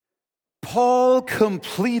Paul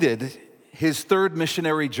completed his third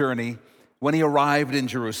missionary journey when he arrived in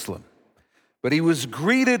Jerusalem. But he was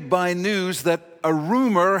greeted by news that a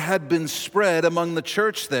rumor had been spread among the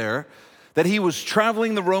church there that he was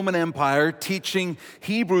traveling the Roman Empire, teaching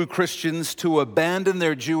Hebrew Christians to abandon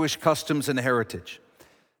their Jewish customs and heritage.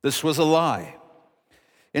 This was a lie.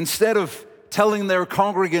 Instead of telling their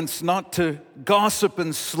congregants not to gossip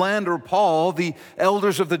and slander Paul, the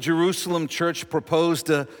elders of the Jerusalem church proposed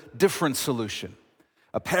a different solution,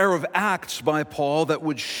 a pair of acts by Paul that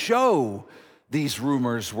would show these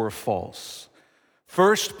rumors were false.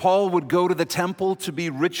 First, Paul would go to the temple to be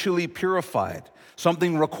ritually purified,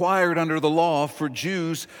 something required under the law for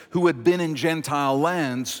Jews who had been in Gentile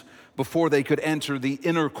lands before they could enter the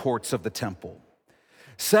inner courts of the temple.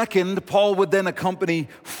 Second, Paul would then accompany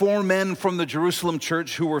 4 men from the Jerusalem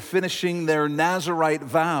church who were finishing their Nazirite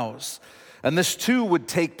vows. And this too would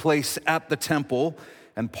take place at the temple,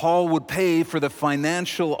 and Paul would pay for the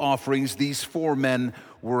financial offerings these 4 men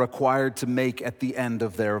were required to make at the end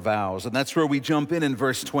of their vows. And that's where we jump in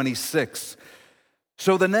verse 26.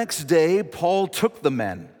 So the next day, Paul took the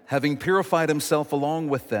men, having purified himself along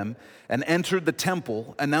with them, and entered the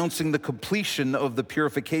temple, announcing the completion of the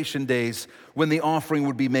purification days when the offering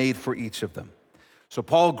would be made for each of them. So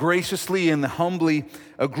Paul graciously and humbly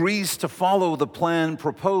agrees to follow the plan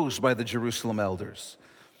proposed by the Jerusalem elders.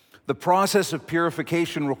 The process of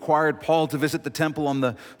purification required Paul to visit the temple on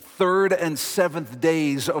the 3rd and 7th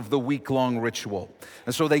days of the week-long ritual.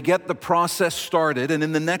 And so they get the process started, and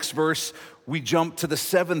in the next verse, we jump to the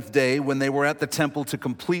 7th day when they were at the temple to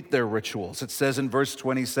complete their rituals. It says in verse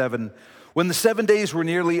 27, when the 7 days were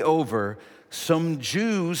nearly over, some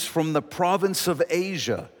Jews from the province of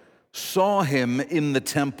Asia saw him in the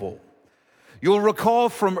temple. You'll recall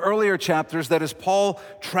from earlier chapters that as Paul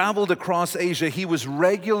traveled across Asia, he was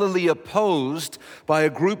regularly opposed by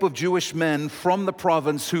a group of Jewish men from the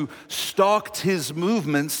province who stalked his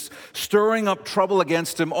movements, stirring up trouble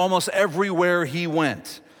against him almost everywhere he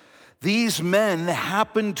went. These men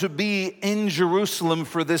happened to be in Jerusalem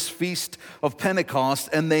for this feast of Pentecost,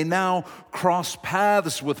 and they now cross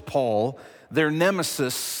paths with Paul, their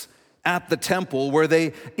nemesis, at the temple, where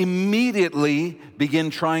they immediately begin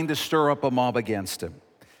trying to stir up a mob against him.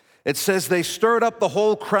 It says they stirred up the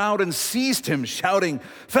whole crowd and seized him, shouting,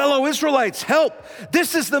 "Fellow Israelites, help!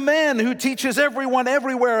 This is the man who teaches everyone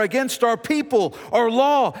everywhere against our people, our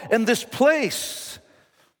law, and this place."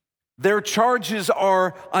 Their charges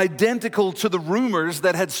are identical to the rumors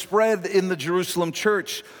that had spread in the Jerusalem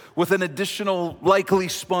church, with an additional, likely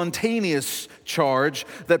spontaneous charge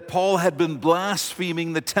that Paul had been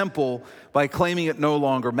blaspheming the temple by claiming it no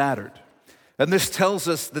longer mattered. And this tells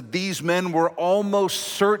us that these men were almost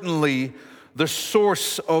certainly the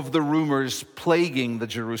source of the rumors plaguing the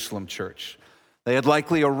Jerusalem church. They had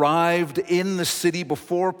likely arrived in the city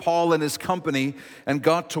before Paul and his company and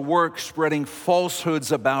got to work spreading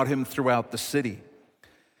falsehoods about him throughout the city.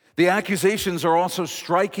 The accusations are also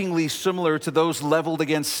strikingly similar to those leveled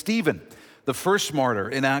against Stephen, the first martyr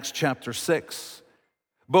in Acts chapter 6.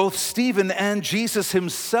 Both Stephen and Jesus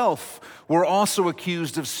himself were also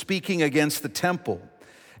accused of speaking against the temple.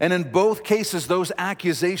 And in both cases, those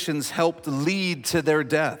accusations helped lead to their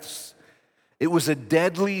deaths. It was a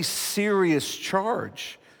deadly, serious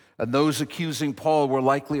charge, and those accusing Paul were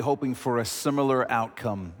likely hoping for a similar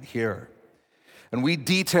outcome here. And we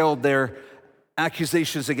detailed their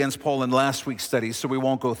accusations against Paul in last week's study, so we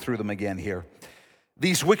won't go through them again here.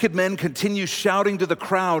 These wicked men continue shouting to the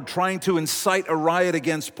crowd, trying to incite a riot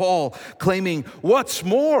against Paul, claiming, "What's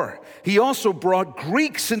more, he also brought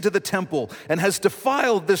Greeks into the temple and has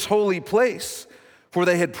defiled this holy place." For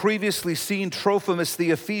they had previously seen Trophimus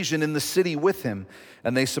the Ephesian in the city with him,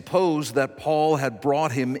 and they supposed that Paul had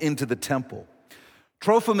brought him into the temple.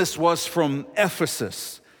 Trophimus was from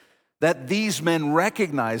Ephesus. That these men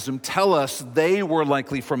recognized him tell us they were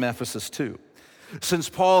likely from Ephesus too. Since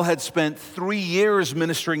Paul had spent 3 years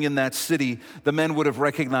ministering in that city, the men would have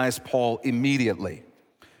recognized Paul immediately.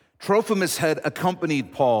 Trophimus had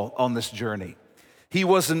accompanied Paul on this journey. He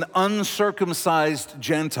was an uncircumcised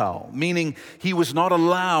Gentile, meaning he was not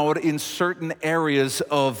allowed in certain areas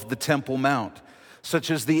of the Temple Mount, such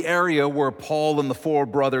as the area where Paul and the 4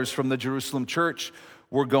 brothers from the Jerusalem church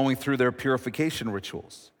were going through their purification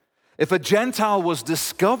rituals. If a Gentile was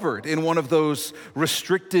discovered in one of those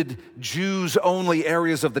restricted Jews-only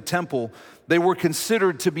areas of the temple, they were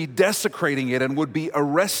considered to be desecrating it and would be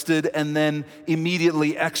arrested and then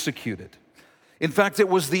immediately executed. In fact, it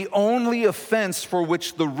was the only offense for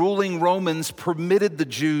which the ruling Romans permitted the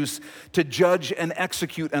Jews to judge and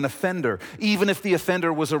execute an offender, even if the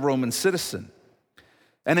offender was a Roman citizen.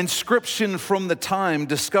 An inscription from the time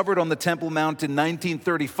discovered on the Temple Mount in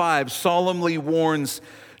 1935 solemnly warns,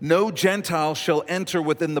 "No Gentile shall enter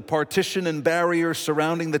within the partition and barrier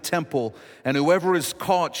surrounding the temple, and whoever is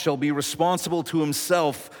caught shall be responsible to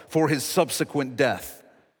himself for his subsequent death."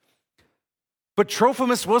 But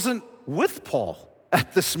Trophimus wasn't with Paul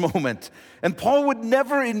at this moment, and Paul would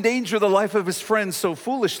never endanger the life of his friends so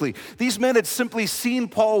foolishly. These men had simply seen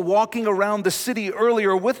Paul walking around the city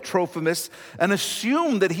earlier with Trophimus and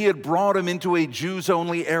assumed that he had brought him into a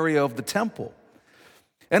Jews-only area of the temple.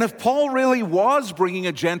 And if Paul really was bringing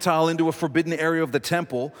a Gentile into a forbidden area of the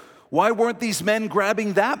temple, why weren't these men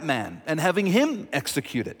grabbing that man and having him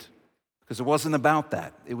executed? Because it wasn't about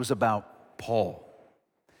that. It was about Paul.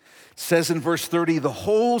 It says in verse 30, the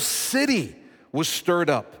whole city was stirred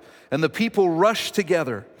up, and the people rushed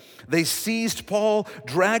together. They seized Paul,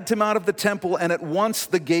 dragged him out of the temple, and at once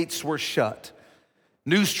the gates were shut.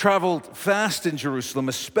 News traveled fast in Jerusalem,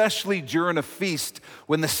 especially during a feast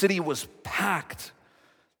when the city was packed.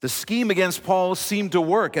 The scheme against Paul seemed to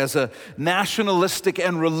work as a nationalistic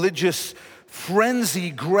and religious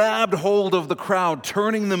frenzy grabbed hold of the crowd,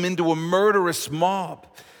 turning them into a murderous mob.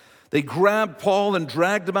 They grabbed Paul and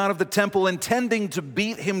dragged him out of the temple, intending to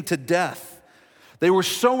beat him to death. They were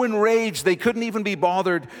so enraged they couldn't even be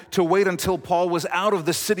bothered to wait until Paul was out of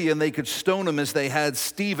the city and they could stone him as they had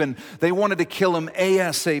Stephen. They wanted to kill him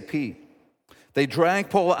ASAP. They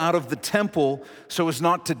dragged Paul out of the temple so as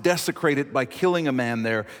not to desecrate it by killing a man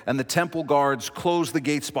there, and the temple guards closed the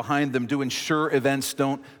gates behind them to ensure events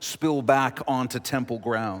don't spill back onto temple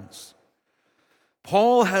grounds.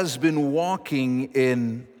 Paul has been walking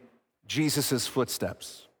in Jesus'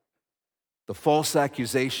 footsteps. The false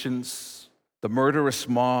accusations, the murderous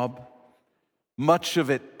mob, much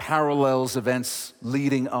of it parallels events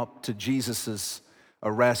leading up to Jesus'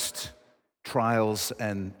 arrest, trials,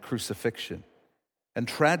 and crucifixion. And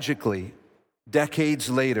tragically, decades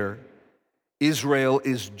later, Israel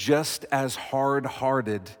is just as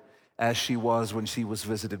hard-hearted as she was when she was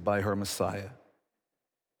visited by her Messiah.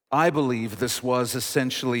 I believe this was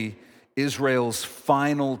essentially Israel's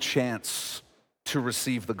final chance to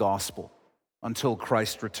receive the gospel until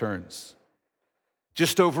Christ returns.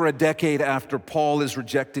 Just over a decade after Paul is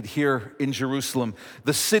rejected here in Jerusalem,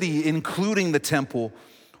 the city, including the temple,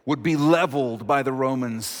 would be leveled by the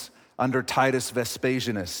Romans under Titus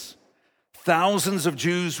Vespasianus. Thousands of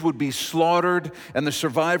Jews would be slaughtered, and the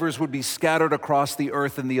survivors would be scattered across the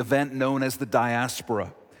earth in the event known as the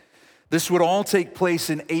diaspora. This would all take place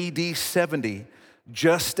in AD 70,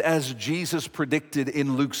 just as Jesus predicted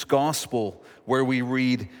in Luke's gospel, where we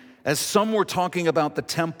read, as some were talking about the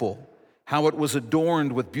temple, how it was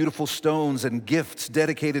adorned with beautiful stones and gifts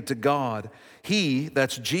dedicated to God, he,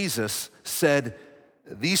 that's Jesus, said,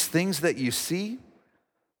 "These things that you see,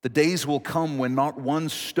 the days will come when not one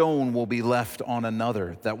stone will be left on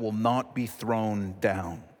another that will not be thrown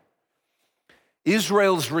down."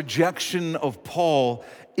 Israel's rejection of Paul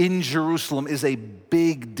in Jerusalem is a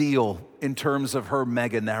big deal in terms of her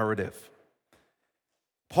mega narrative.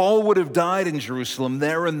 Paul would have died in Jerusalem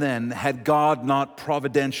there and then had God not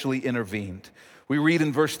providentially intervened. We read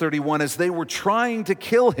in verse 31, as they were trying to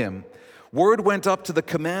kill him, word went up to the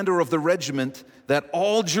commander of the regiment that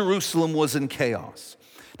all Jerusalem was in chaos.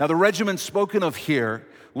 Now, the regiment spoken of here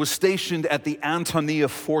was stationed at the Antonia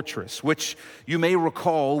fortress, which you may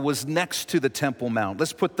recall was next to the Temple Mount.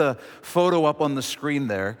 Let's put the photo up on the screen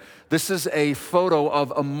there. This is a photo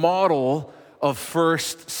of a model of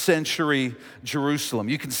first century Jerusalem.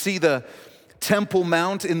 You can see the Temple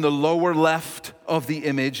Mount in the lower left of the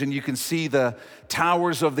image, and you can see the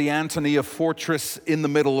towers of the Antonia fortress in the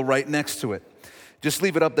middle right next to it. Just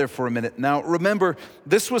leave it up there for a minute. Now, remember,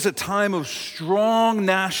 this was a time of strong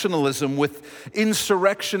nationalism with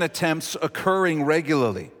insurrection attempts occurring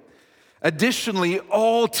regularly. Additionally,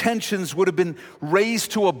 all tensions would have been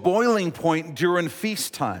raised to a boiling point during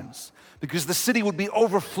feast times, because the city would be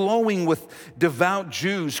overflowing with devout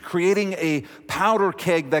Jews, creating a powder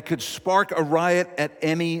keg that could spark a riot at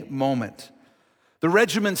any moment. The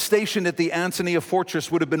regiment stationed at the Antonia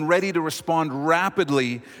fortress would have been ready to respond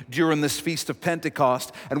rapidly during this Feast of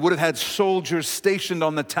Pentecost and would have had soldiers stationed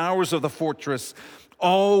on the towers of the fortress,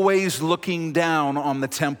 always looking down on the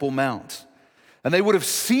Temple Mount. And they would have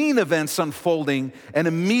seen events unfolding and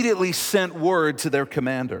immediately sent word to their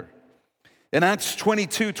commander. In Acts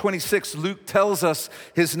 22:26, Luke tells us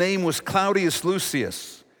his name was Claudius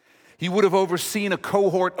Lucius. He would have overseen a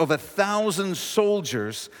cohort of 1,000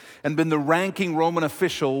 soldiers and been the ranking Roman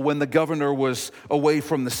official when the governor was away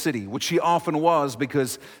from the city, which he often was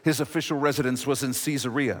because his official residence was in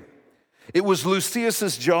Caesarea. It was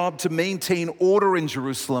Lucius's job to maintain order in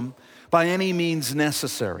Jerusalem, by any means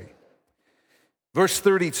necessary. Verse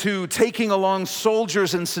 32, taking along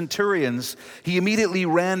soldiers and centurions, he immediately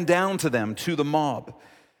ran down to them, to the mob.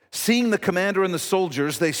 Seeing the commander and the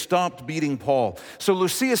soldiers, they stopped beating Paul. So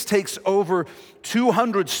Lucius takes over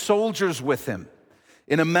 200 soldiers with him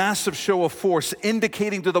in a massive show of force,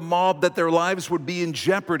 indicating to the mob that their lives would be in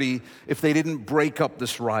jeopardy if they didn't break up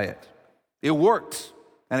this riot. It worked,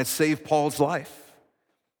 and it saved Paul's life.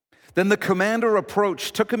 Then the commander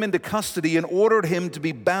approached, took him into custody, and ordered him to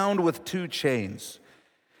be bound with 2 chains.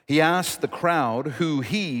 He asked the crowd who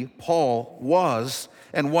he, Paul, was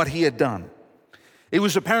and what he had done. It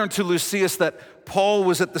was apparent to Lucius that Paul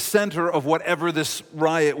was at the center of whatever this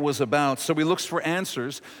riot was about, so he looks for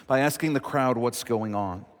answers by asking the crowd what's going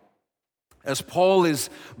on. As Paul is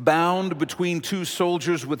bound between 2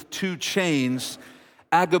 soldiers with 2 chains,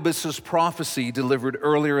 Agabus's prophecy delivered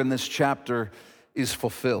earlier in this chapter is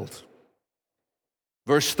fulfilled.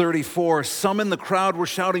 Verse 34, some in the crowd were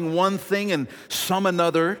shouting one thing and some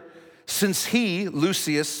another. Since he,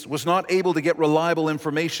 Lucius, was not able to get reliable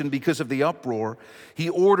information because of the uproar, he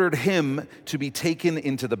ordered him to be taken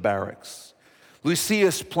into the barracks.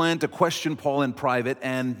 Lucius planned to question Paul in private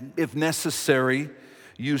and, if necessary,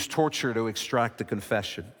 use torture to extract a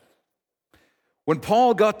confession. When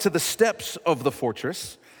Paul got to the steps of the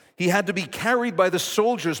fortress, he had to be carried by the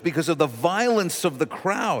soldiers because of the violence of the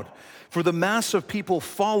crowd, for the mass of people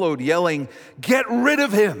followed, yelling, "Get rid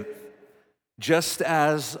of him!" Just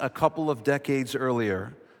as a couple of decades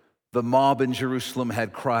earlier, the mob in Jerusalem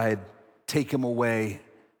had cried, take him away,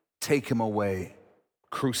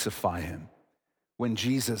 crucify him," when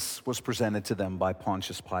Jesus was presented to them by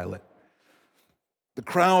Pontius Pilate. The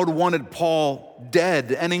crowd wanted Paul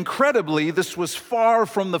dead, and incredibly, this was far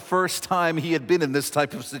from the first time he had been in this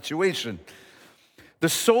type of situation. The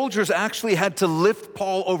soldiers actually had to lift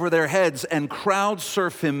Paul over their heads and crowd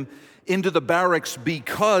surf him into the barracks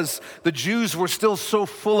because the Jews were still so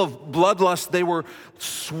full of bloodlust. They were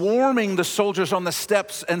swarming the soldiers on the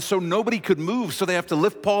steps, and so nobody could move, so they have to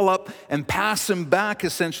lift Paul up and pass him back,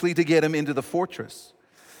 essentially, to get him into the fortress.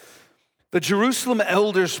 The Jerusalem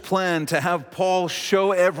elders planned to have Paul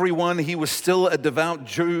show everyone he was still a devout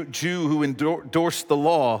Jew who endorsed the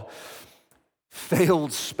law,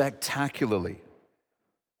 failed spectacularly.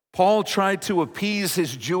 Paul tried to appease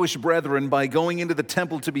his Jewish brethren by going into the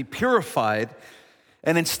temple to be purified,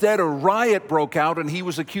 and instead a riot broke out and he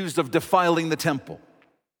was accused of defiling the temple.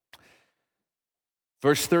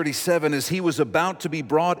 Verse 37, as he was about to be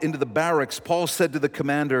brought into the barracks, Paul said to the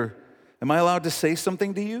commander, "Am I allowed to say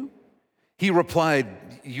something to you?" He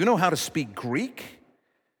replied, "You know how to speak Greek?"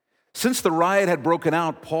 Since the riot had broken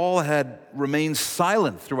out, Paul had remained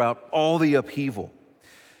silent throughout all the upheaval.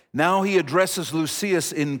 Now he addresses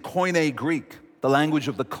Lucius in Koine Greek, the language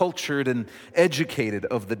of the cultured and educated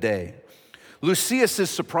of the day. Lucius is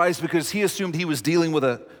surprised because he assumed he was dealing with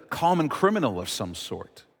a common criminal of some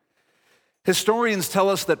sort. Historians tell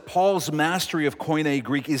us that Paul's mastery of Koine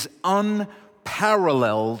Greek is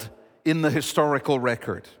unparalleled in the historical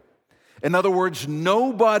record. In other words,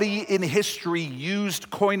 nobody in history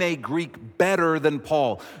used Koine Greek better than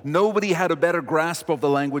Paul. Nobody had a better grasp of the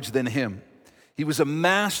language than him. He was a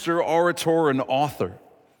master orator and author.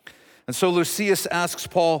 And so Lucius asks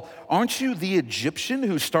Paul, "Aren't you the Egyptian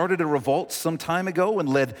who started a revolt some time ago and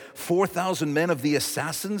led 4,000 men of the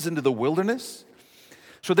assassins into the wilderness?"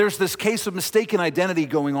 So there's this case of mistaken identity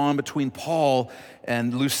going on between Paul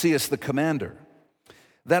and Lucius the commander.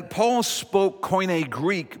 That Paul spoke Koine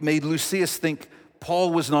Greek made Lucius think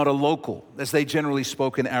Paul was not a local, as they generally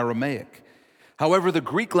spoke in Aramaic. However, the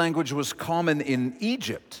Greek language was common in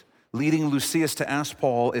Egypt, leading Lucius to ask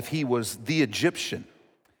Paul if he was the Egyptian.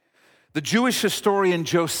 The Jewish historian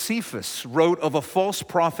Josephus wrote of a false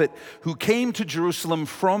prophet who came to Jerusalem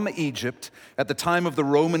from Egypt at the time of the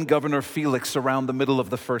Roman governor Felix around the middle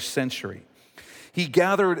of the 1st century. He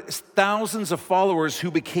gathered thousands of followers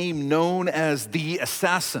who became known as the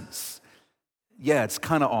assassins. Yeah, it's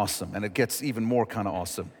kind of awesome, and it gets even more kind of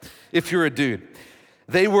awesome if you're a dude.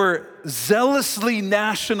 They were zealously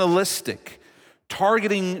nationalistic,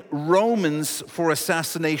 targeting Romans for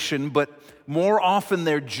assassination, but more often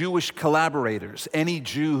they're Jewish collaborators, any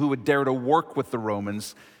Jew who would dare to work with the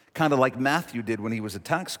Romans, kind of like Matthew did when he was a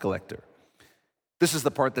tax collector. This is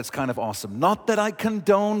the part that's kind of awesome. Not that I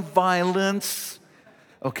condone violence,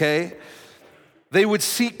 okay? They would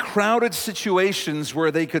seek crowded situations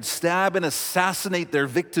where they could stab and assassinate their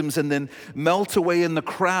victims and then melt away in the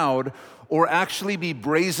crowd, or actually be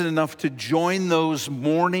brazen enough to join those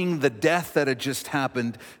mourning the death that had just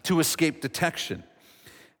happened to escape detection.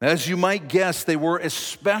 As you might guess, they were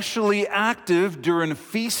especially active during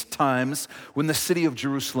feast times when the city of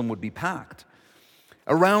Jerusalem would be packed.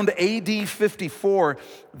 Around AD 54,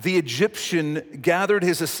 the Egyptian gathered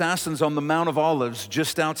his assassins on the Mount of Olives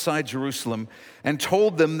just outside Jerusalem and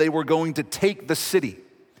told them they were going to take the city.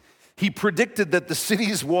 He predicted that the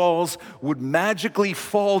city's walls would magically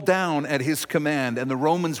fall down at his command and the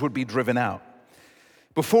Romans would be driven out.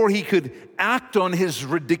 Before he could act on his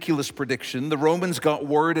ridiculous prediction, the Romans got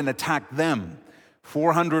word and attacked them.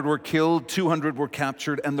 400 were killed, 200 were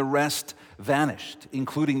captured, and the rest vanished,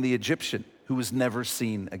 including the Egyptian, who was never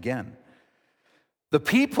seen again. The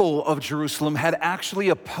people of Jerusalem had actually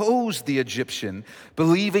opposed the Egyptian,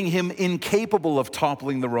 believing him incapable of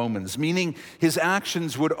toppling the Romans, meaning his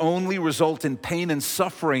actions would only result in pain and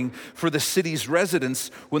suffering for the city's residents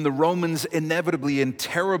when the Romans inevitably and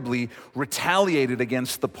terribly retaliated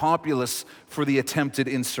against the populace for the attempted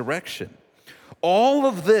insurrection. All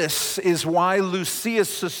of this is why Lucius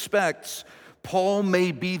suspects Paul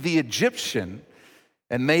may be the Egyptian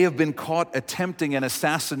and may have been caught attempting an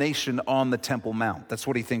assassination on the Temple Mount. That's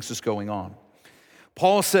what he thinks is going on.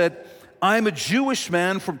 Paul said, "I'm a Jewish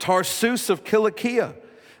man from Tarsus of Cilicia,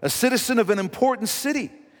 a citizen of an important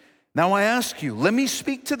city. Now I ask you, let me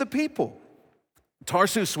speak to the people."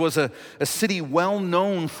 Tarsus was a city well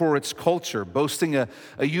known for its culture, boasting a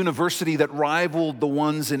university that rivaled the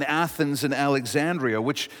ones in Athens and Alexandria,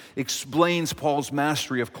 which explains Paul's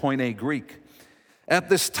mastery of Koine Greek. At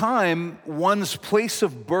this time, one's place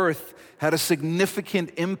of birth had a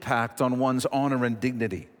significant impact on one's honor and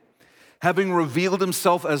dignity. Having revealed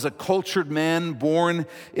himself as a cultured man born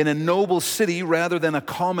in a noble city rather than a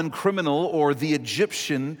common criminal or the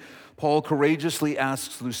Egyptian, Paul courageously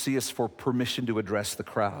asks Lucius for permission to address the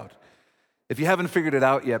crowd. If you haven't figured it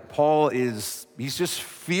out yet, he's just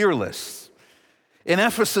fearless. In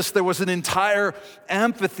Ephesus, there was an entire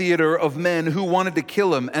amphitheater of men who wanted to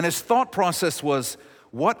kill him, and his thought process was,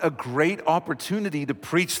 what a great opportunity to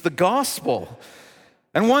preach the gospel.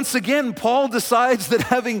 And once again, Paul decides that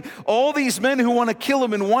having all these men who want to kill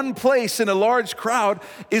him in one place in a large crowd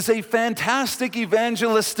is a fantastic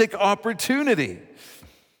evangelistic opportunity.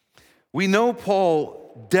 We know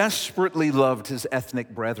Paul desperately loved his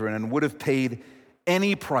ethnic brethren and would have paid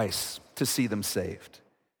any price to see them saved.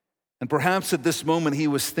 And perhaps at this moment he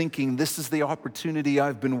was thinking, this is the opportunity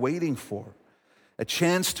I've been waiting for. A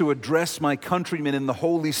chance to address my countrymen in the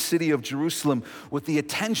holy city of Jerusalem with the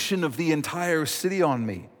attention of the entire city on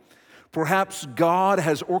me. Perhaps God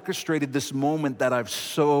has orchestrated this moment that I've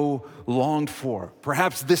so longed for.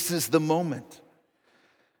 Perhaps this is the moment.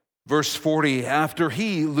 Verse 40, after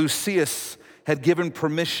he, Lucius, had given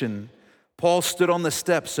permission, Paul stood on the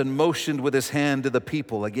steps and motioned with his hand to the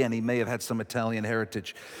people. Again, he may have had some Italian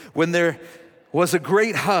heritage. When there was a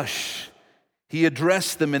great hush, he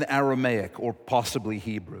addressed them in Aramaic or possibly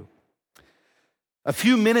Hebrew. A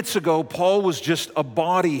few minutes ago, Paul was just a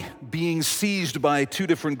body being seized by two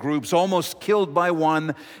different groups, almost killed by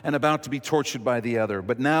one and about to be tortured by the other.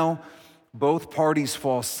 But now, both parties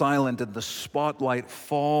fall silent and the spotlight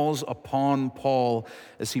falls upon Paul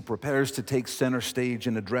as he prepares to take center stage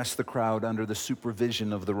and address the crowd under the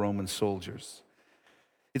supervision of the Roman soldiers.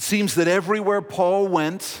 It seems that everywhere Paul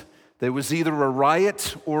went, there was either a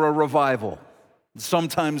riot or a revival,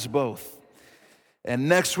 sometimes both. And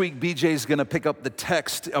next week, BJ is going to pick up the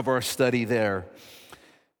text of our study there.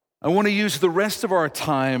 I want to use the rest of our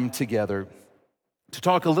time together to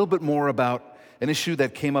talk a little bit more about an issue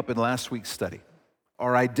that came up in last week's study,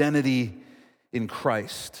 our identity in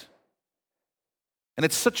Christ. And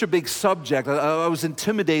it's such a big subject. I was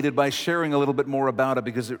intimidated by sharing a little bit more about it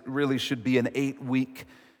because it really should be an 8-week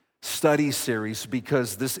study series,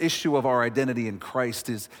 because this issue of our identity in Christ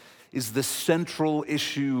is the central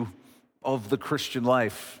issue of the Christian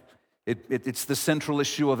life. It's the central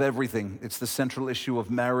issue of everything. It's the central issue of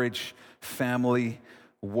marriage, family,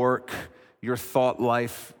 work, your thought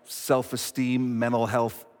life, self-esteem, mental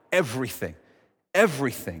health, everything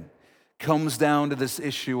comes down to this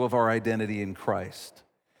issue of our identity in Christ.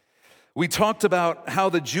 We talked about how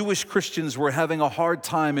the Jewish Christians were having a hard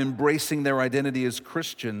time embracing their identity as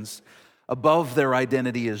Christians above their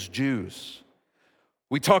identity as Jews.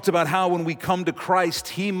 We talked about how when we come to Christ,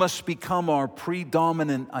 He must become our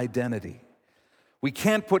predominant identity. We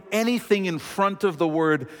can't put anything in front of the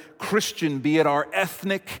word Christian, be it our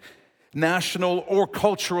ethnic, national, or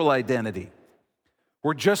cultural identity.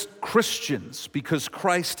 We're just Christians because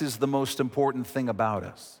Christ is the most important thing about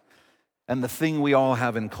us and the thing we all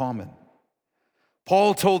have in common.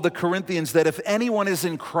 Paul told the Corinthians that if anyone is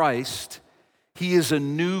in Christ, he is a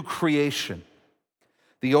new creation.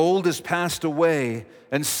 The old has passed away,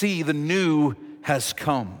 and see, the new has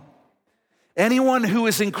come. Anyone who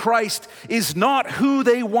is in Christ is not who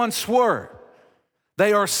they once were.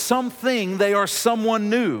 They are something, they are someone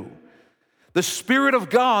new. The Spirit of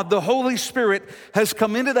God, the Holy Spirit, has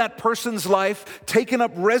come into that person's life, taken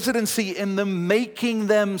up residency in them, making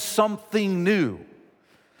them something new.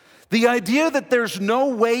 The idea that there's no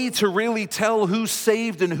way to really tell who's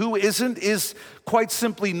saved and who isn't is quite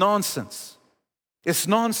simply nonsense. It's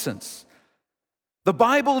nonsense. The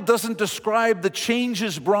Bible doesn't describe the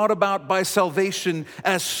changes brought about by salvation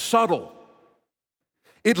as subtle.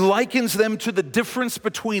 It likens them to the difference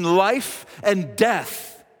between life and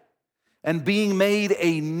death and being made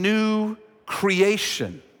a new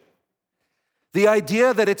creation. The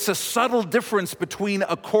idea that it's a subtle difference between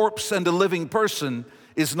a corpse and a living person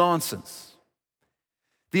is nonsense.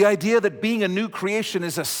 The idea that being a new creation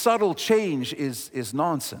is a subtle change is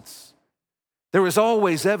nonsense. There is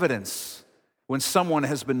always evidence when someone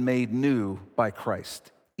has been made new by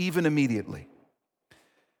Christ, even immediately.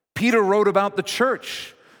 Peter wrote about the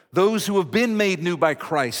church, those who have been made new by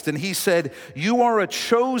Christ, and he said, "You are a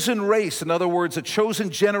chosen race," in other words, a chosen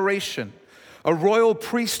generation, a royal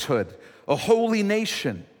priesthood, a holy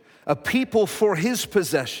nation, a people for his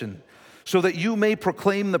possession, so that you may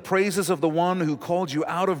proclaim the praises of the one who called you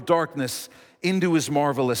out of darkness into his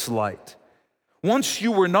marvelous light. Once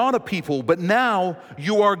you were not a people, but now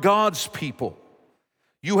you are God's people.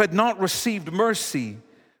 You had not received mercy,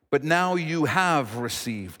 but now you have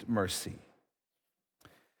received mercy.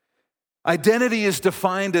 Identity is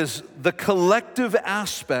defined as the collective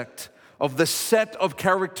aspect of the set of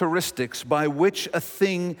characteristics by which a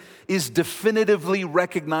thing is definitively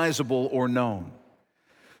recognizable or known.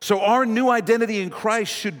 So our new identity in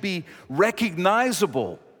Christ should be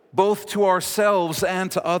recognizable both to ourselves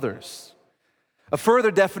and to others. A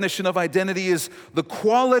further definition of identity is the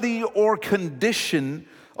quality or condition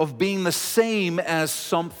of being the same as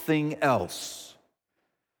something else.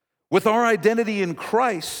 With our identity in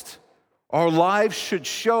Christ, our lives should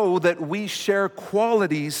show that we share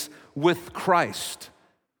qualities with Christ,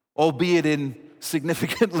 albeit in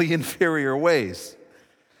significantly inferior ways.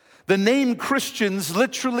 The name Christians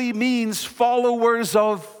literally means followers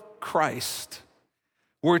of Christ.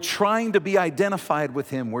 We're trying to be identified with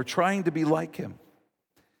him. We're trying to be like him.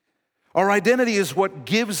 Our identity is what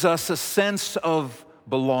gives us a sense of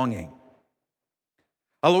belonging.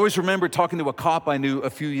 I'll always remember talking to a cop I knew a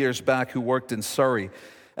few years back who worked in Surrey.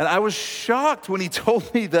 And I was shocked when he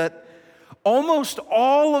told me that almost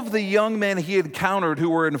all of the young men he encountered who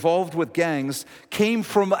were involved with gangs came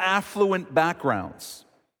from affluent backgrounds.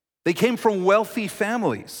 They came from wealthy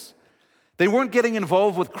families. They weren't getting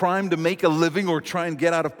involved with crime to make a living or try and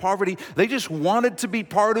get out of poverty. They just wanted to be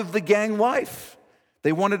part of the gang life.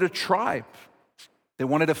 They wanted a tribe. They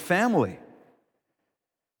wanted a family.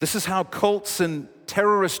 This is how cults and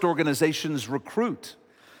terrorist organizations recruit.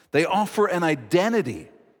 They offer an identity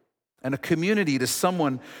and a community to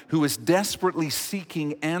someone who is desperately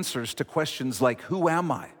seeking answers to questions like, who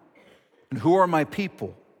am I? And who are my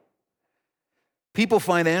people? People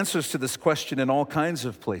find answers to this question in all kinds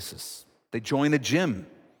of places. They join a gym.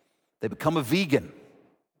 They become a vegan.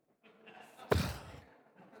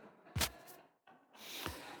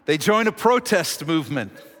 They join a protest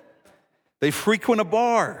movement. They frequent a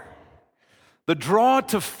bar. The draw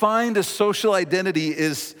to find a social identity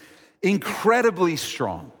is incredibly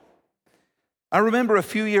strong. I remember a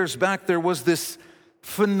few years back, there was this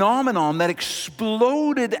phenomenon that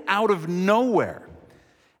exploded out of nowhere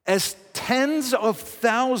as tens of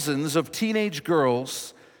thousands of teenage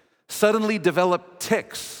girls suddenly developed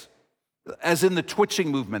tics, as in the twitching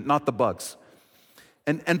movement, not the bugs.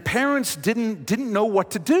 And parents didn't know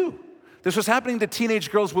what to do. This was happening to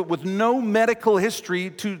teenage girls with no medical history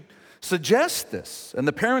to suggest this. And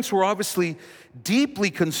the parents were obviously deeply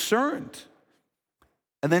concerned.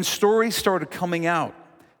 And then stories started coming out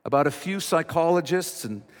about a few psychologists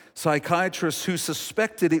and psychiatrists who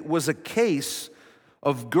suspected it was a case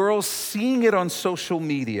of girls seeing it on social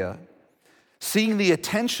media, seeing the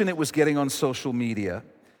attention it was getting on social media,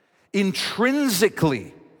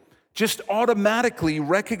 intrinsically, just automatically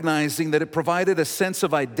recognizing that it provided a sense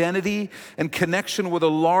of identity and connection with a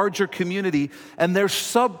larger community, and their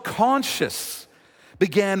subconscious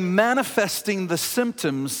began manifesting the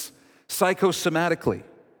symptoms psychosomatically.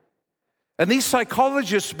 And these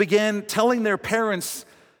psychologists began telling their parents,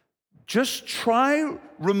 just try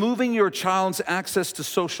removing your child's access to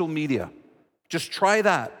social media. Just try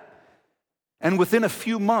that. And within a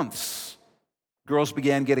few months, girls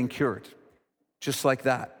began getting cured, just like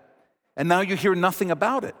that. And now you hear nothing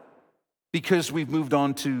about it because we've moved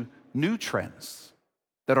on to new trends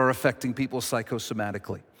that are affecting people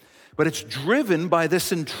psychosomatically. but it's driven by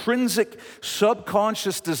this intrinsic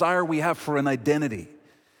subconscious desire we have for an identity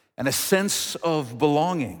and a sense of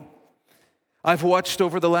belonging. I've watched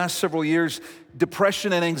over the last several years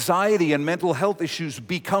depression and anxiety and mental health issues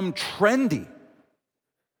become trendy.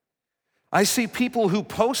 I see people who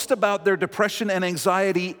post about their depression and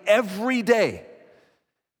anxiety every day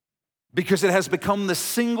because it has become the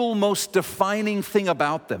single most defining thing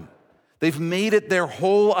about them. They've made it their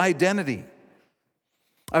whole identity.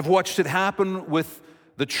 I've watched it happen with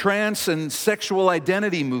the trans and sexual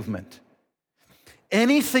identity movement.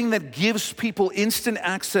 Anything that gives people instant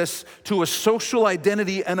access to a social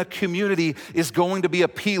identity and a community is going to be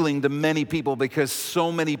appealing to many people because so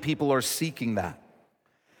many people are seeking that.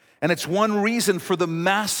 And it's one reason for the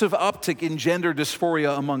massive uptick in gender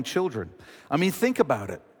dysphoria among children. I mean, think about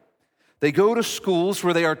it. They go to schools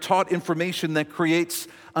where they are taught information that creates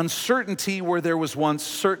uncertainty where there was once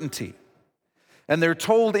certainty. And they're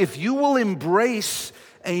told, if you will embrace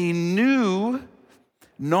a new,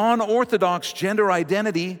 non-orthodox gender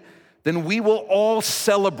identity, then we will all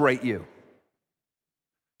celebrate you.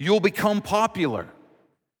 You'll become popular.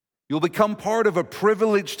 You'll become part of a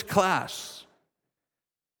privileged class.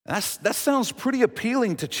 That sounds pretty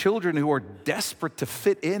appealing to children who are desperate to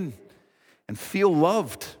fit in and feel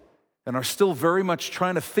loved and are still very much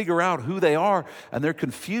trying to figure out who they are, and they're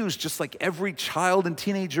confused just like every child and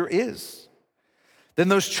teenager is. Then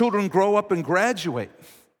those children grow up and graduate,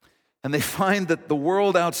 and they find that the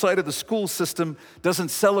world outside of the school system doesn't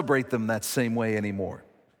celebrate them that same way anymore.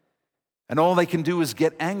 And all they can do is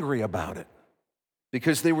get angry about it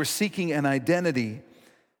because they were seeking an identity,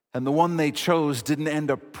 and the one they chose didn't end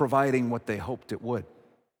up providing what they hoped it would.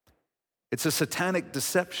 It's a satanic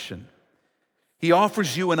deception. He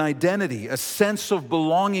offers you an identity, a sense of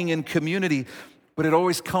belonging and community, but it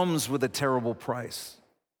always comes with a terrible price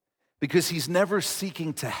because he's never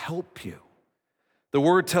seeking to help you. The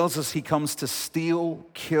word tells us he comes to steal,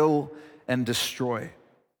 kill, and destroy.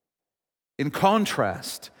 In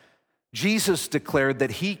contrast, Jesus declared that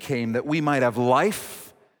he came that we might have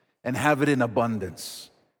life and have it in abundance.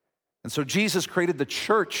 And so Jesus created the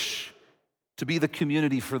church to be the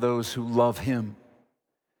community for those who love him.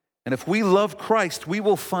 And if we love Christ, we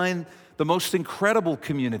will find the most incredible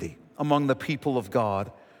community among the people of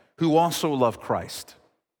God who also love Christ.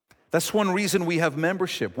 That's one reason we have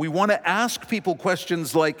membership. We want to ask people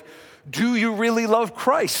questions like, do you really love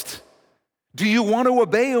Christ? Do you want to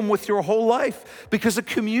obey him with your whole life? Because a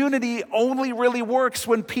community only really works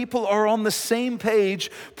when people are on the same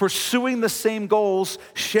page, pursuing the same goals,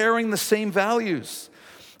 sharing the same values.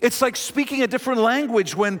 It's like speaking a different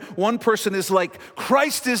language when one person is like,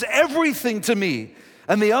 Christ is everything to me.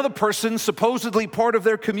 And the other person, supposedly part of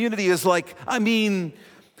their community, is like, I mean,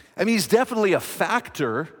 he's definitely a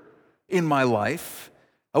factor in my life.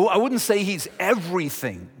 I wouldn't say he's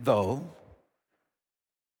everything, though.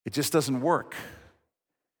 It just doesn't work.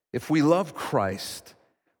 If we love Christ,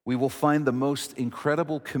 we will find the most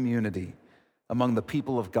incredible community among the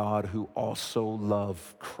people of God who also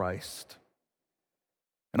love Christ.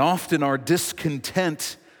 And often our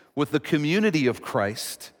discontent with the community of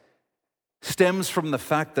Christ stems from the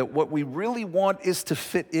fact that what we really want is to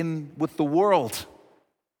fit in with the world.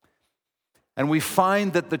 And we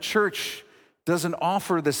find that the church doesn't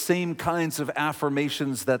offer the same kinds of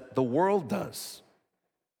affirmations that the world does.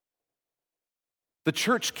 The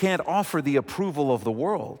church can't offer the approval of the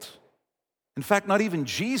world. In fact, not even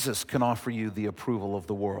Jesus can offer you the approval of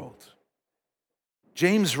the world.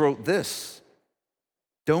 James wrote this,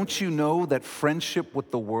 don't you know that friendship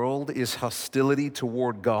with the world is hostility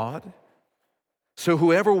toward God? So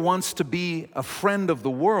whoever wants to be a friend of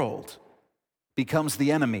the world becomes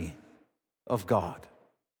the enemy of God.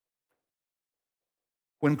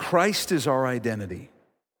 When Christ is our identity,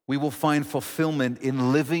 we will find fulfillment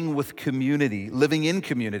in living in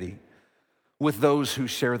community with those who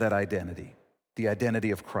share that identity, the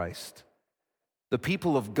identity of Christ. The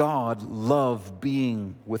people of God love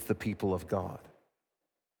being with the people of God.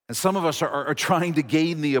 And some of us are trying to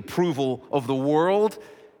gain the approval of the world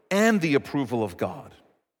and the approval of God.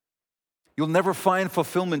 You'll never find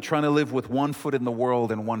fulfillment trying to live with one foot in the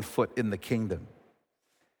world and one foot in the kingdom.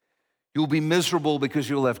 You'll be miserable because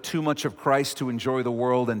you'll have too much of Christ to enjoy the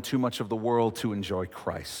world and too much of the world to enjoy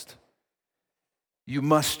Christ. You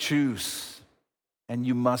must choose, and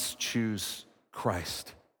you must choose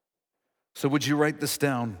Christ. So would you write this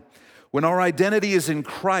down? When our identity is in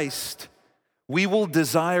Christ, we will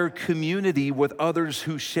desire community with others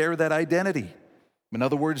who share that identity. In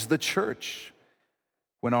other words, the church.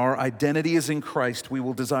 When our identity is in Christ, we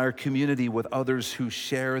will desire community with others who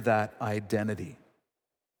share that identity.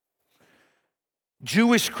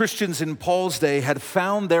 Jewish Christians in Paul's day had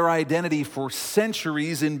found their identity for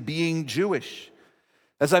centuries in being Jewish.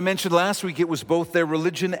 As I mentioned last week, it was both their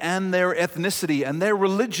religion and their ethnicity, and their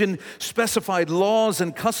religion specified laws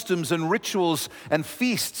and customs and rituals and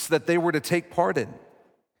feasts that they were to take part in.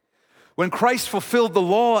 When Christ fulfilled the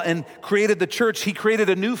law and created the church, he created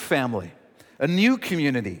a new family, a new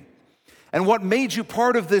community. And what made you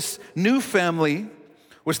part of this new family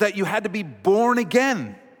was that you had to be born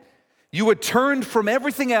again. You had turned from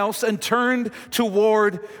everything else and turned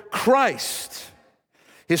toward Christ.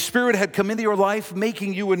 His Spirit had come into your life,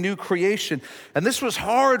 making you a new creation. And this was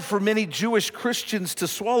hard for many Jewish Christians to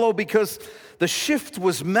swallow because the shift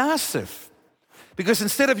was massive. Because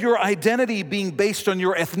instead of your identity being based on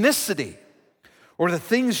your ethnicity or the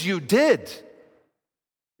things you did,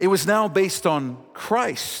 it was now based on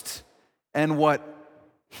Christ and what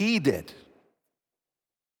he did.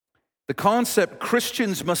 The concept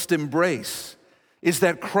Christians must embrace is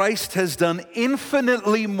that Christ has done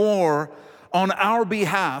infinitely more on our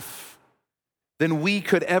behalf than we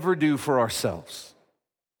could ever do for ourselves.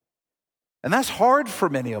 And that's hard for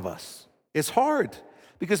many of us. It's hard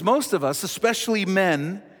because most of us, especially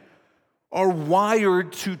men, are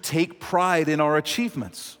wired to take pride in our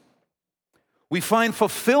achievements. We find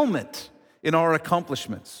fulfillment in our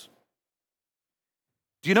accomplishments.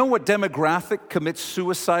 Do you know what demographic commits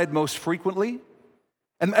suicide most frequently?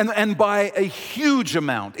 And by a huge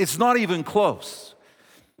amount. It's not even close.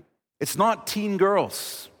 It's not teen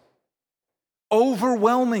girls.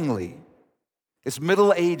 Overwhelmingly, it's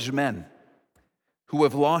middle-aged men who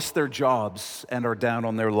have lost their jobs and are down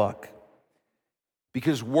on their luck.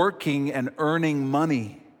 Because working and earning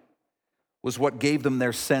money was what gave them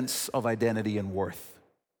their sense of identity and worth.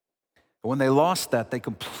 But when they lost that, they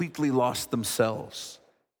completely lost themselves.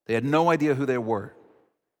 They had no idea who they were.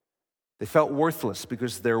 They felt worthless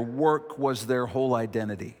because their work was their whole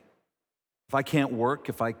identity. If I can't work,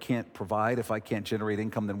 if I can't provide, if I can't generate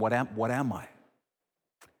income, then what am I?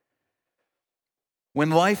 When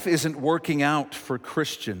life isn't working out for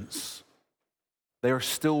Christians, they are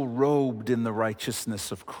still robed in the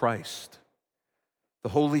righteousness of Christ. The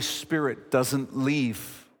Holy Spirit doesn't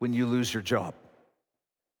leave when you lose your job.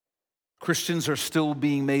 Christians are still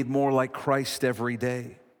being made more like Christ every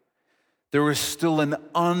day. There is still an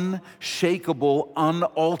unshakable,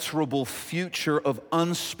 unalterable future of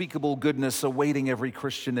unspeakable goodness awaiting every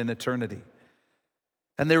Christian in eternity.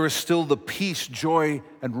 And there is still the peace, joy,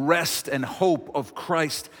 and rest and hope of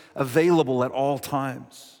Christ available at all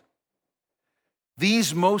times.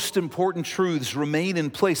 These most important truths remain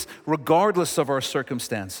in place regardless of our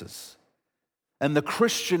circumstances. And the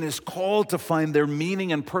Christian is called to find their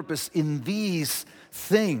meaning and purpose in these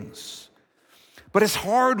things. But it's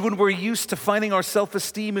hard when we're used to finding our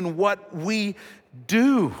self-esteem in what we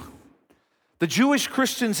do. The Jewish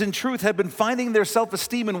Christians, in truth, have been finding their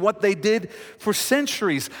self-esteem in what they did for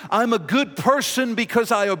centuries. I'm a good person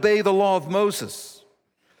because I obey the law of Moses.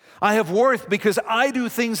 I have worth because I do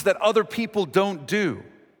things that other people don't do.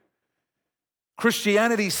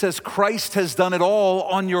 Christianity says Christ has done it all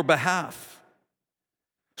on your behalf.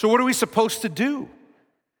 So what are we supposed to do?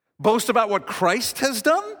 Boast about what Christ has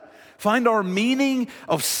done? Find our meaning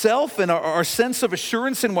of self and our sense of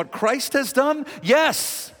assurance in what Christ has done?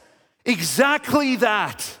 Yes, exactly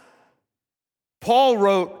that. Paul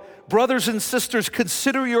wrote, brothers and sisters,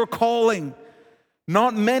 consider your calling.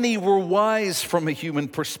 Not many were wise from a human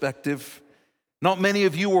perspective. Not many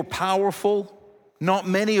of you were powerful. Not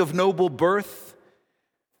many of noble birth.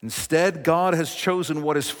 Instead, God has chosen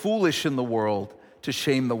what is foolish in the world to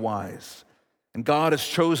shame the wise. And God has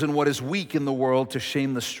chosen what is weak in the world to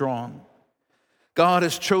shame the strong. God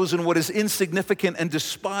has chosen what is insignificant and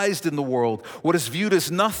despised in the world, what is viewed as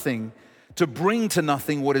nothing, to bring to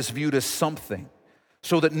nothing what is viewed as something,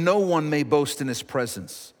 so that no one may boast in his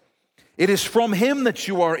presence. It is from him that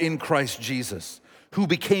you are in Christ Jesus, who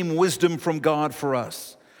became wisdom from God for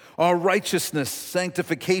us, our righteousness,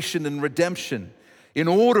 sanctification, and redemption, in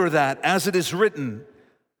order that, as it is written,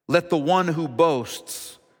 let the one who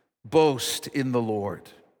boasts boast in the Lord.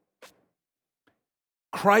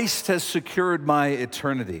 Christ has secured my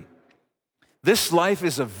eternity. This life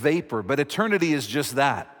is a vapor, but eternity is just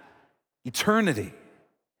that, eternity.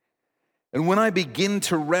 And when I begin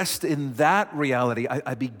to rest in that reality,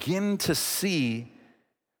 I begin to see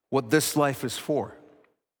what this life is for.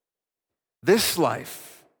 This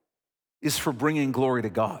life is for bringing glory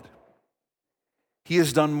to God. He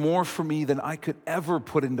has done more for me than I could ever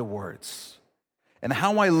put into words. And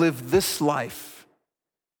how I live this life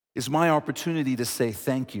is my opportunity to say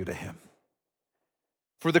thank you to him.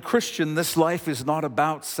 For the Christian, this life is not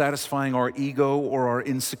about satisfying our ego or our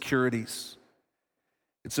insecurities.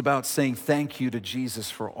 It's about saying thank you to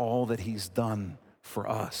Jesus for all that he's done for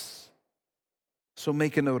us. So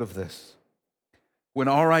make a note of this. When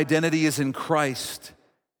our identity is in Christ,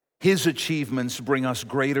 his achievements bring us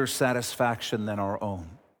greater satisfaction than our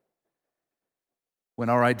own. When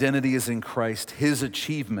our identity is in Christ, his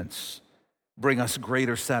achievements bring us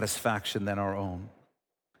greater satisfaction than our own.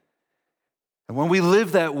 And when we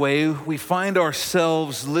live that way, we find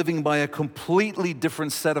ourselves living by a completely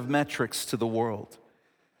different set of metrics to the world.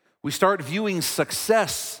 We start viewing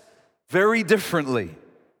success very differently.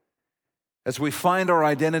 As we find our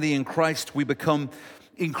identity in Christ, we become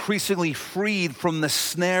increasingly freed from the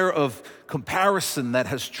snare of comparison that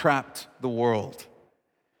has trapped the world.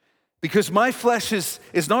 Because my flesh is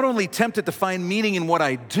not only tempted to find meaning in what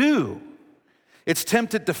I do, it's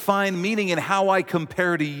tempted to find meaning in how I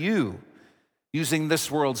compare to you using this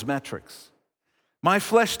world's metrics. My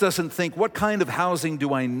flesh doesn't think, what kind of housing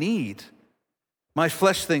do I need? My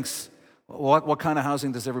flesh thinks, what kind of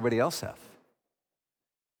housing does everybody else have?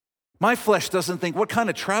 My flesh doesn't think, what kind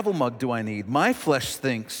of travel mug do I need? My flesh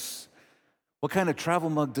thinks, what kind of travel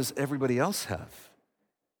mug does everybody else have?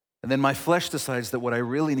 And then my flesh decides that what I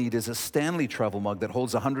really need is a Stanley travel mug that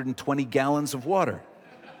holds 120 gallons of water.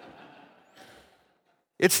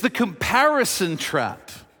 It's the comparison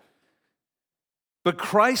trap. But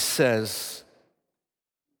Christ says,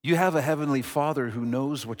 you have a heavenly Father who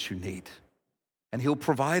knows what you need, and he'll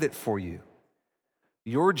provide it for you.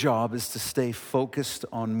 Your job is to stay focused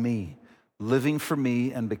on me, living for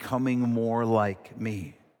me and becoming more like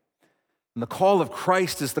me. And the call of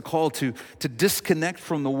Christ is the call to disconnect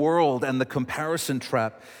from the world and the comparison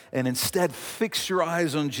trap and instead fix your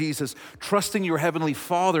eyes on Jesus, trusting your heavenly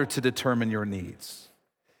Father to determine your needs.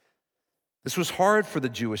 This was hard for the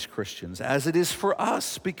Jewish Christians, as it is for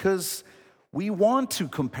us, because we want to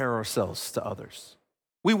compare ourselves to others.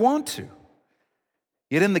 We want to.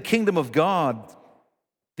 Yet in the kingdom of God,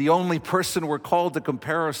 the only person we're called to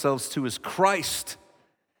compare ourselves to is Christ.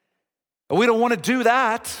 And we don't want to do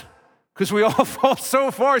that because we all fall so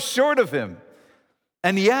far short of him.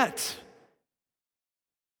 And yet,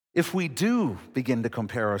 if we do begin to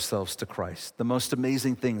compare ourselves to Christ, the most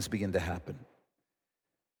amazing things begin to happen.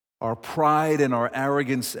 Our pride and our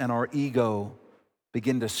arrogance and our ego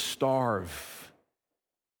begin to starve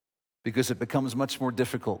because it becomes much more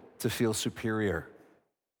difficult to feel superior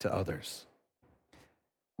to others.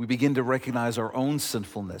 We begin to recognize our own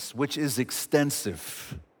sinfulness, which is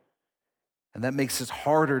extensive, and that makes it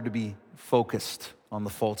harder to be focused on the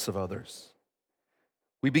faults of others.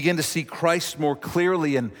 We begin to see Christ more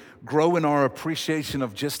clearly and grow in our appreciation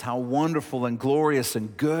of just how wonderful and glorious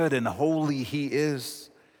and good and holy he is.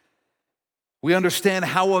 We understand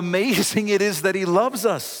how amazing it is that he loves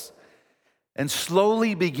us and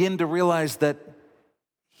slowly begin to realize that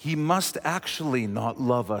he must actually not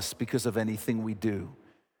love us because of anything we do,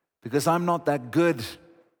 because I'm not that good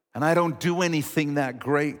and I don't do anything that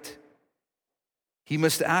great. He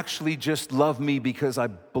must actually just love me because I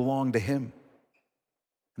belong to him.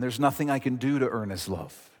 And there's nothing I can do to earn his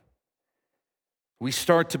love. We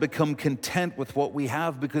start to become content with what we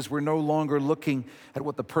have because we're no longer looking at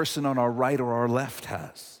what the person on our right or our left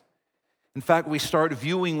has. In fact, we start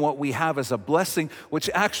viewing what we have as a blessing, which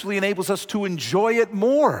actually enables us to enjoy it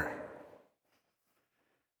more.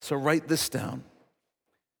 So write this down.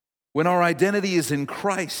 When our identity is in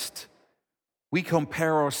Christ, we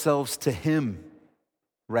compare ourselves to him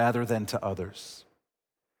rather than to others.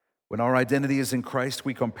 When our identity is in Christ,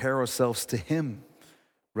 we compare ourselves to him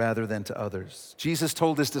rather than to others. Jesus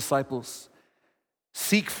told his disciples,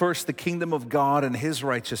 seek first the kingdom of God and his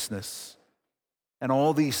righteousness, and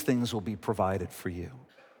all these things will be provided for you.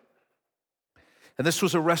 And this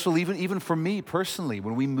was a wrestle even for me personally.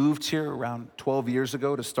 When we moved here around 12 years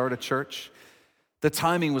ago to start a church, the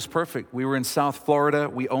timing was perfect. We were in South Florida.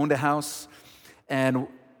 We owned a house. And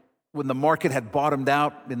when the market had bottomed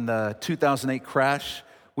out in the 2008 crash,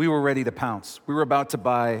 we were ready to pounce. We were about to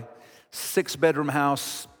buy 6-bedroom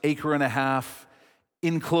house, 1.5 acres,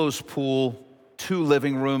 enclosed pool, 2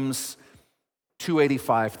 living rooms,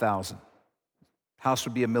 $285,000. House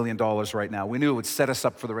would be $1 million right now. We knew it would set us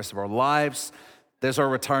up for the rest of our lives. There's our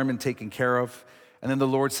retirement taken care of. And then the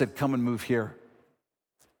Lord said, come and move here.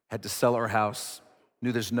 Had to sell our house.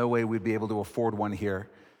 Knew there's no way we'd be able to afford one here.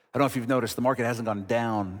 I don't know if you've noticed, the market hasn't gone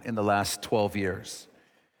down in the last 12 years.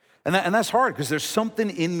 And that's hard because there's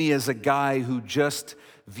something in me as a guy who just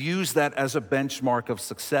views that as a benchmark of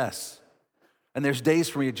success. And there's days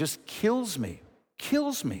for me it just kills me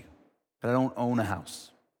that I don't own a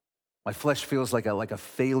house. My flesh feels like a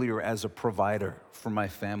failure as a provider for my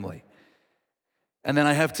family. And then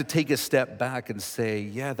I have to take a step back and say,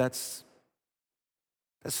 yeah, that's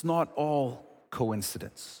That's not all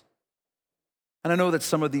coincidence. And I know that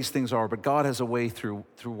some of these things are, but God has a way through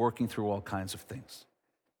working through all kinds of things.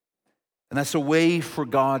 And that's a way for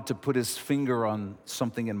God to put his finger on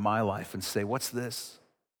something in my life and say, what's this?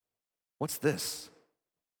 What's this?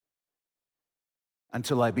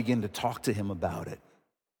 Until I begin to talk to him about it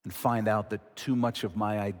and find out that too much of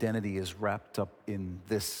my identity is wrapped up in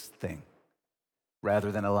this thing,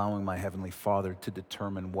 rather than allowing my Heavenly Father to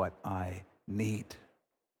determine what I need.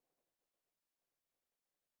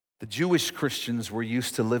 The Jewish Christians were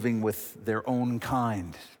used to living with their own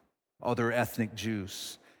kind, other ethnic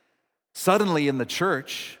Jews. Suddenly in the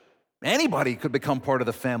church, anybody could become part of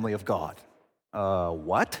the family of God.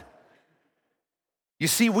 What? You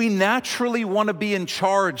see, we naturally want to be in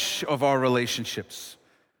charge of our relationships.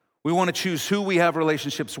 We want to choose who we have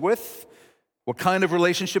relationships with, what kind of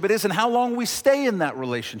relationship it is, and how long we stay in that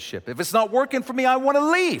relationship. If it's not working for me, I want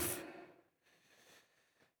to leave.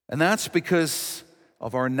 And that's because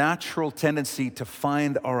of our natural tendency to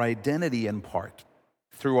find our identity in part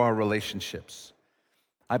through our relationships.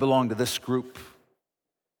 I belong to this group.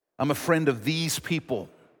 I'm a friend of these people.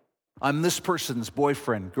 I'm this person's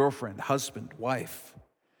boyfriend, girlfriend, husband, wife.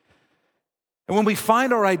 And when we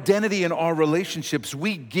find our identity in our relationships,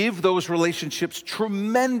 we give those relationships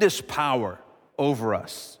tremendous power over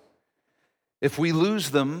us. If we lose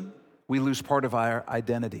them, we lose part of our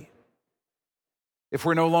identity. If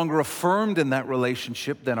we're no longer affirmed in that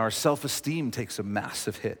relationship, then our self-esteem takes a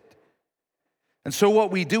massive hit. And so what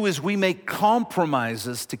we do is we make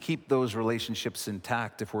compromises to keep those relationships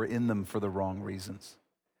intact if we're in them for the wrong reasons.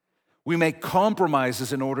 We make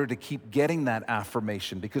compromises in order to keep getting that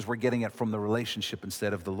affirmation because we're getting it from the relationship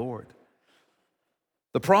instead of the Lord.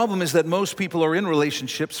 The problem is that most people are in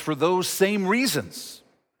relationships for those same reasons.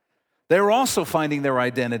 They're also finding their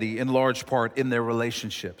identity in large part in their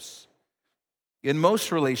relationships. In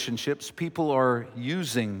most relationships, people are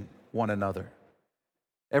using one another.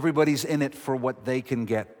 Everybody's in it for what they can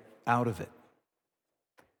get out of it.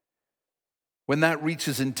 When that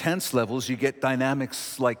reaches intense levels, you get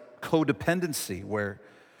dynamics like codependency, where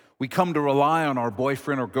we come to rely on our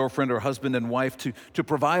boyfriend or girlfriend or husband and wife to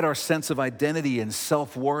provide our sense of identity and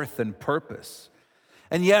self-worth and purpose.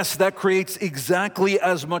 And yes, that creates exactly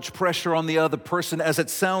as much pressure on the other person as it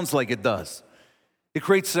sounds like it does. It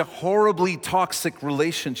creates a horribly toxic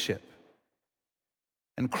relationship.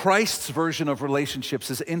 And Christ's version of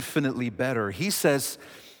relationships is infinitely better. He says,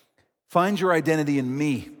 find your identity in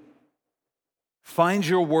me. Find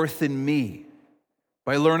your worth in me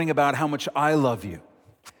by learning about how much I love you.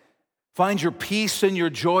 Find your peace and your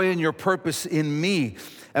joy and your purpose in me.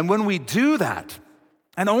 And when we do that,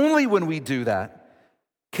 and only when we do that,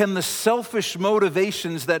 can the selfish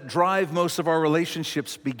motivations that drive most of our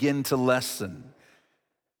relationships begin to lessen.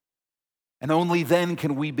 And only then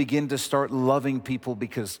can we begin to start loving people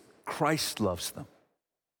because Christ loves them.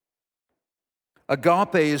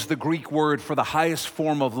 Agape is the Greek word for the highest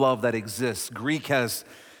form of love that exists. Greek has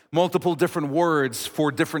multiple different words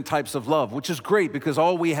for different types of love, which is great because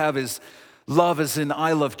all we have is love as in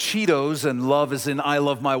I love Cheetos and love as in I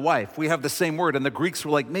love my wife. We have the same word, and the Greeks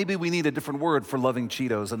were like, maybe we need a different word for loving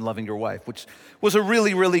Cheetos and loving your wife, which was a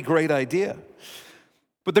really, really great idea.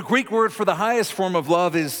 But the Greek word for the highest form of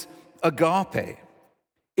love is agape.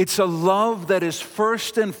 It's a love that is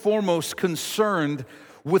first and foremost concerned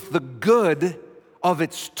with the good of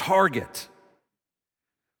its target.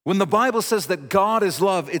 When the Bible says that God is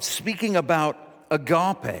love, it's speaking about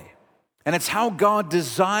agape. And it's how God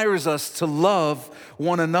desires us to love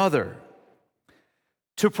one another.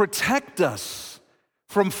 To protect us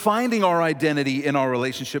from finding our identity in our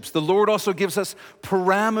relationships, the Lord also gives us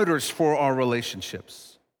parameters for our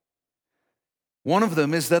relationships. One of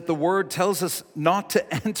them is that the Word tells us not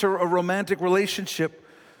to enter a romantic relationship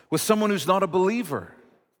with someone who's not a believer.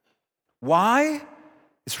 Why?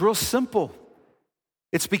 It's real simple.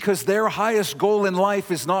 It's because their highest goal in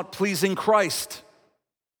life is not pleasing Christ.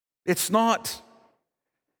 It's not.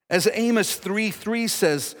 As Amos 3:3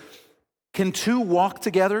 says, can two walk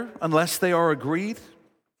together unless they are agreed?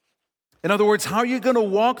 In other words, how are you going to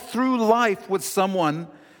walk through life with someone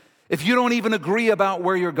if you don't even agree about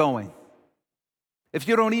where you're going? If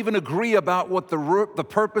you don't even agree about what the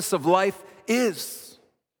purpose of life is?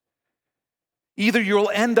 Either you'll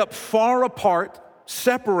end up far apart,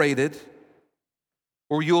 separated,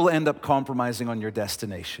 or you'll end up compromising on your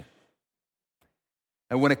destination.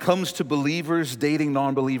 And when it comes to believers dating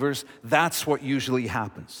non-believers, that's what usually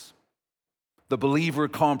happens. The believer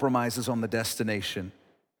compromises on the destination.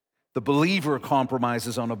 The believer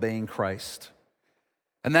compromises on obeying Christ.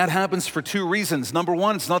 And that happens for two reasons. Number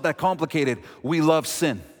one, it's not that complicated. We love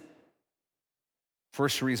sin.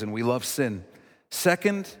 First reason, we love sin.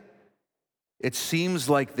 Second, it seems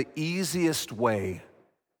like the easiest way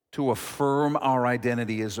to affirm our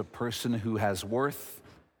identity as a person who has worth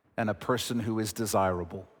and a person who is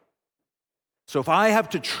desirable. So if I have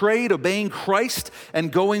to trade obeying Christ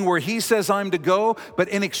and going where he says I'm to go, but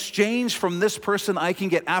in exchange from this person I can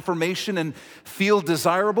get affirmation and feel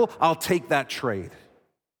desirable, I'll take that trade.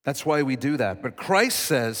 That's why we do that. But Christ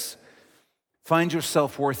says, find your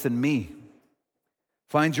self-worth in me.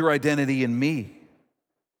 Find your identity in me.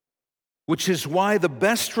 Which is why the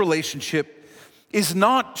best relationship is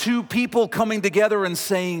not two people coming together and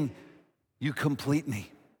saying, you complete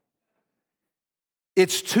me.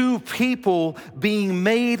 It's two people being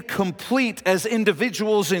made complete as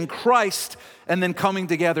individuals in Christ and then coming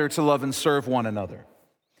together to love and serve one another.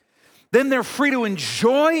 Then they're free to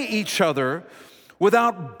enjoy each other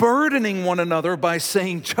without burdening one another by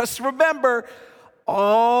saying, just remember,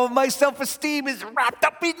 all my self-esteem is wrapped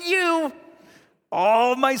up in you.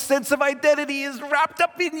 All my sense of identity is wrapped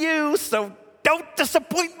up in you, so don't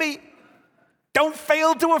disappoint me. Don't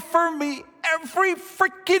fail to affirm me every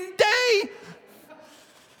freaking day.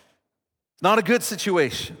 Not a good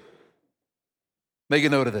situation. Make a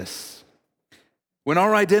note of this. When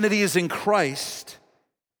our identity is in Christ,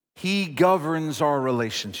 he governs our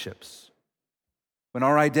relationships. When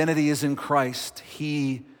our identity is in Christ,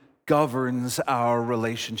 he governs our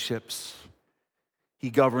relationships. He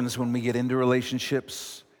governs when we get into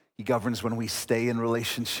relationships. He governs when we stay in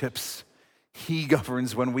relationships. He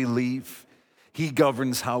governs when we leave. He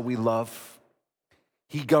governs how we love.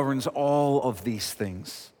 He governs all of these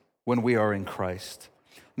things when we are in Christ.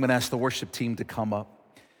 I'm going to ask the worship team to come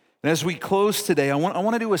up. And as we close today, I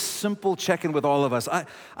want to do a simple check-in with all of us.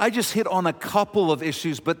 I just hit on a couple of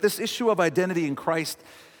issues, but this issue of identity in Christ,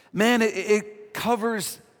 man, it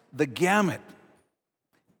covers the gamut,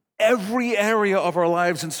 every area of our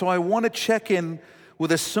lives. And so I want to check in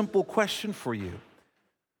with a simple question for you.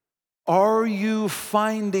 Are you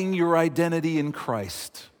finding your identity in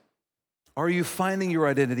Christ? Are you finding your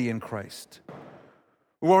identity in Christ?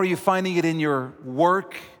 Or are you finding it in your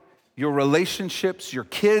work, your relationships, your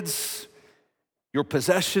kids, your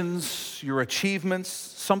possessions, your achievements,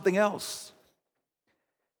 something else?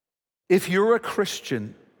 If you're a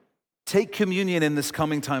Christian, take communion in this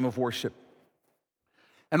coming time of worship.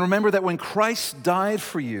 And remember that when Christ died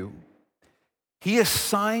for you, he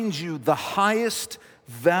assigned you the highest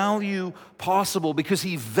value possible because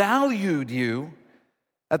he valued you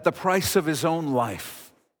at the price of his own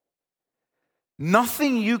life.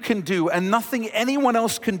 Nothing you can do and nothing anyone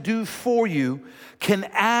else can do for you can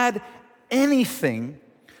add anything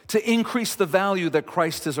to increase the value that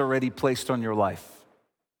Christ has already placed on your life.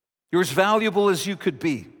 You're as valuable as you could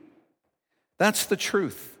be. That's the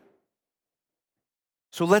truth.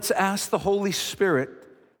 So let's ask the Holy Spirit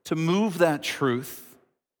to move that truth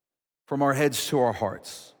from our heads to our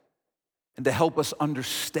hearts and to help us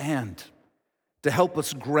understand, to help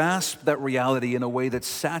us grasp that reality in a way that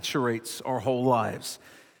saturates our whole lives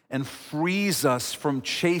and frees us from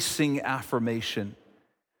chasing affirmation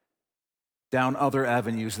down other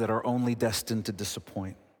avenues that are only destined to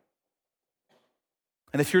disappoint.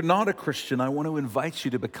 And if you're not a Christian, I want to invite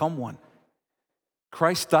you to become one.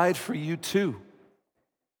 Christ died for you too.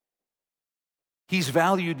 He's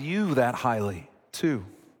valued you that highly too.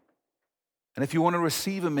 And if you want to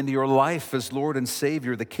receive him into your life as Lord and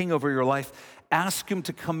Savior, the King over your life, ask him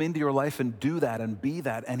to come into your life and do that and be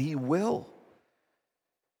that, and he will.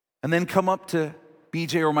 And then come up to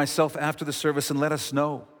BJ or myself after the service and let us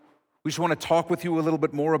know. We just want to talk with you a little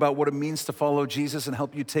bit more about what it means to follow Jesus and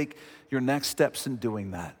help you take your next steps in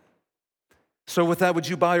doing that. So with that, would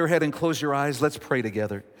you bow your head and close your eyes? Let's pray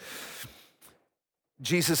together.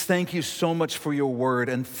 Jesus, thank you so much for your word,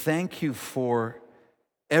 and thank you for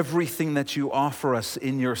everything that you offer us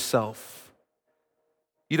in yourself.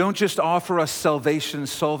 You don't just offer us salvation,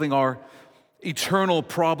 solving our eternal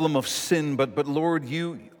problem of sin, but Lord,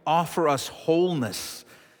 you offer us wholeness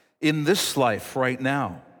in this life right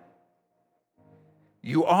now.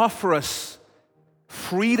 You offer us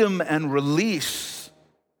freedom and release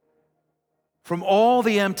from all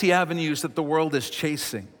the empty avenues that the world is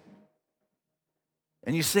chasing.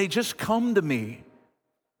 And you say, just come to me.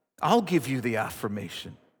 I'll give you the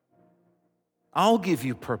affirmation. I'll give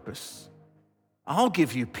you purpose. I'll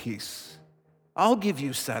give you peace. I'll give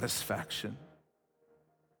you satisfaction.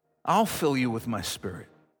 I'll fill you with my Spirit.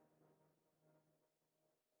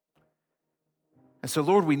 And so,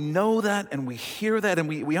 Lord, we know that and we hear that and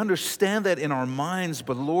we understand that in our minds,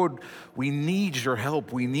 but Lord, we need your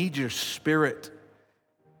help. We need your Spirit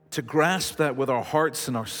to grasp that with our hearts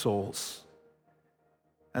and our souls.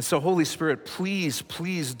 And so, Holy Spirit,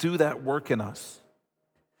 please do that work in us.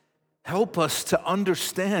 Help us to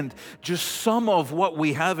understand just some of what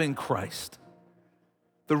we have in Christ,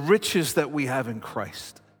 the riches that we have in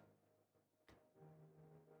Christ.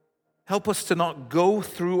 Help us to not go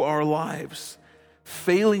through our lives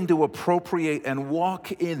failing to appropriate and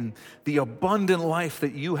walk in the abundant life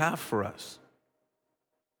that you have for us.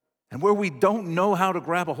 And where we don't know how to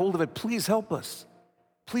grab a hold of it, please help us.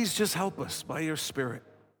 Please just help us by your Spirit.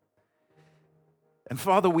 And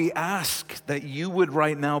Father, we ask that you would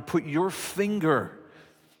right now put your finger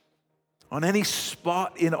on any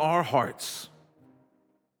spot in our hearts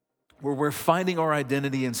where we're finding our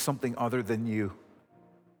identity in something other than you.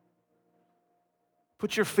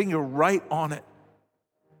 Put your finger right on it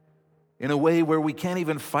in a way where we can't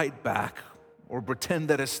even fight back or pretend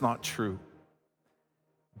that it's not true.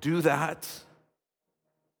 Do that,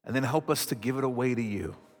 and then help us to give it away to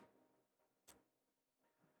you.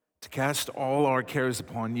 To cast all our cares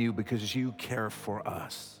upon you because you care for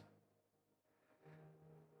us.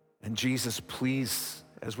 And Jesus, please,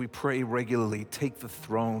 as we pray regularly, take the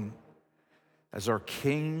throne as our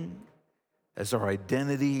King, as our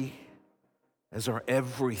identity, as our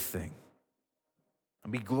everything,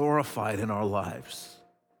 and be glorified in our lives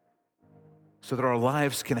so that our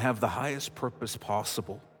lives can have the highest purpose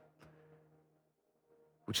possible,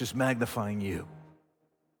 which is magnifying you.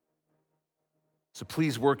 So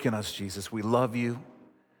please work in us, Jesus. We love you.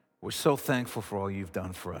 We're so thankful for all you've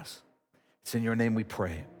done for us. It's in your name we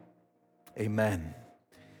pray. Amen.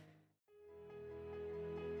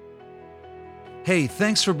 Hey,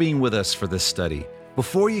 thanks for being with us for this study.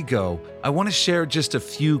 Before you go, I want to share just a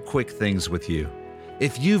few quick things with you.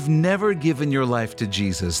 If you've never given your life to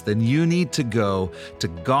Jesus, then you need to go to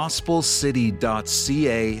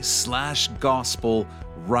gospelcity.ca/gospel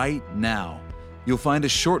right now. You'll find a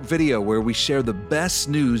short video where we share the best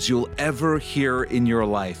news you'll ever hear in your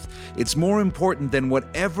life. It's more important than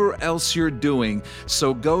whatever else you're doing,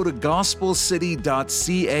 so go to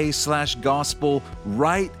gospelcity.ca/gospel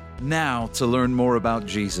right now to learn more about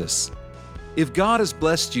Jesus. If God has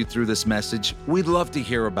blessed you through this message, we'd love to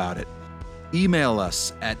hear about it. Email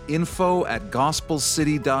us at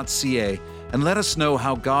info@gospelcity.ca and let us know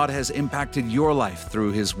how God has impacted your life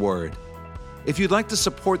through His Word. If you'd like to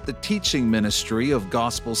support the teaching ministry of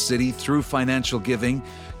Gospel City through financial giving,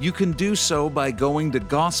 you can do so by going to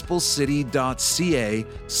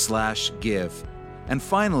gospelcity.ca/give. And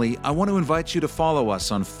finally, I want to invite you to follow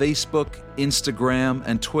us on Facebook, Instagram,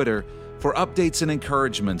 and Twitter for updates and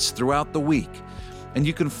encouragements throughout the week. And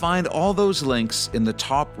you can find all those links in the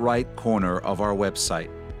top right corner of our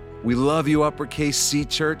website. We love you, Uppercase C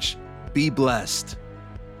Church. Be blessed.